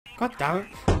God damn it.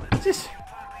 Just...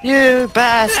 You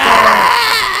bastard!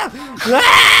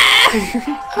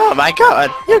 Oh my god,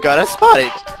 you got us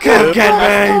spotted! Come get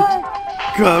me!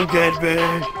 Come get me!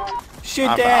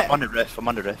 Shoot that! I'm on the roof, I'm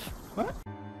on the roof. What?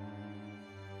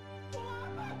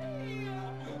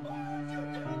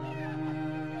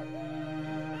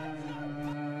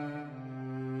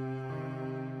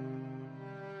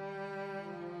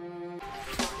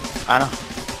 I know.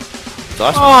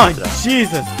 So Oh,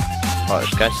 Jesus! Oh,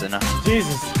 there's guys in there.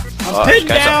 Jesus! I'm Oh, pinned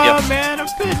guys up down, here. man! I'm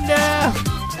pinned down!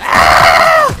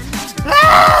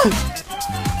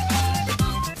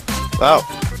 Wow.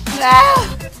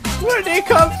 Where did they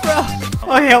come from?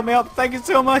 Oh, help me up! Thank you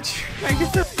so much! Thank you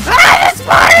so... There's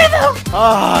more of them!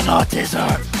 Oh, not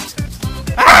dessert.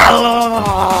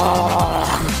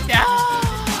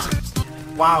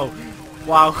 Wow!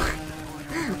 Wow!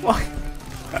 Wow!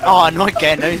 Oh, not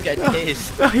again, now he's getting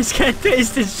tased. Oh, he's getting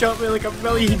tased and shot me like a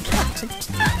million times.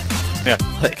 Here,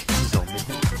 look.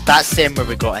 That's same where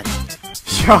we got in.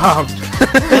 Shut up!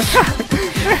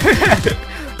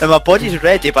 And my body's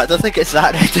ready, but I don't think it's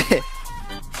that ready.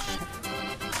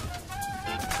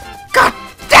 God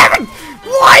damn it!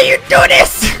 Why you do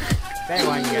this? That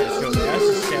one you gotta show me. That's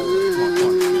just show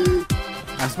me.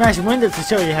 Come on. I'm smashing windows to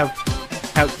show you how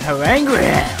angry I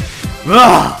am.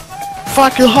 Ugh.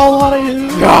 Fucking hell out of you!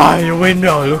 Ah, the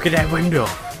window! Look at that window!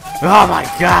 Oh my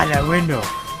god, that window!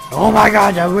 Oh my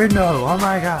god, that window! Oh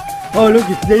my god! Oh look,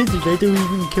 it's lazy, they don't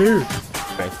even care!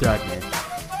 Right, start, man.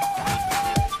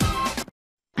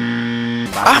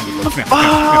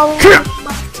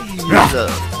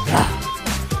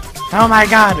 Oh my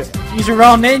god! These are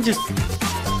all ninjas!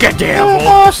 Get down, boy!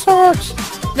 Bastards!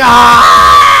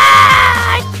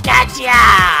 Ah! Gotcha!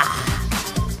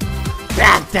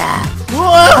 Gotcha!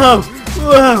 Whoa!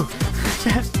 Whoa!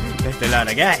 That's a lot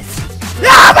of guys.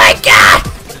 Oh my god!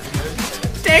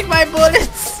 Take my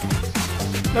bullets!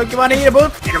 Look, you wanna eat a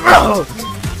bullet? Eat a roll!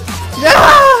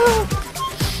 No!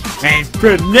 Ain't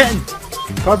pretty nothing.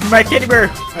 Come for my teddy bear.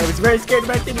 I was very scared of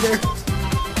my teddy bear.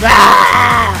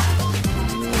 Ah!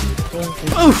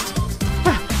 Oof!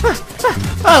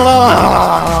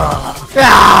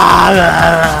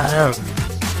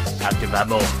 Active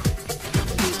ammo.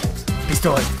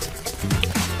 Pistol.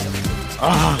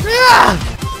 Ah!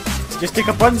 Just take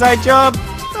a bonsai job.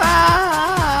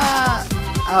 Ah!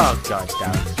 Oh god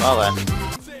damn it. Well then.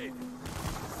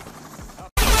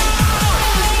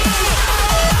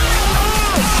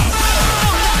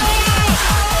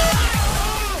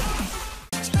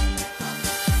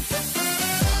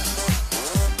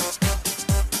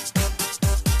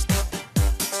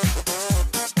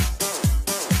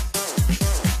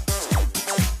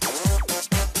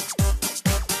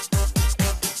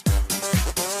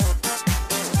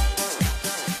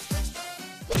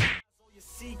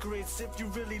 If you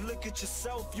really look at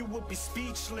yourself, you would be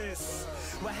speechless.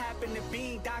 What happened to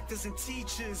being doctors and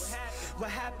teachers? What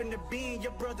happened to being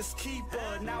your brother's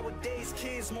keeper? Nowadays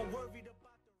kids more worried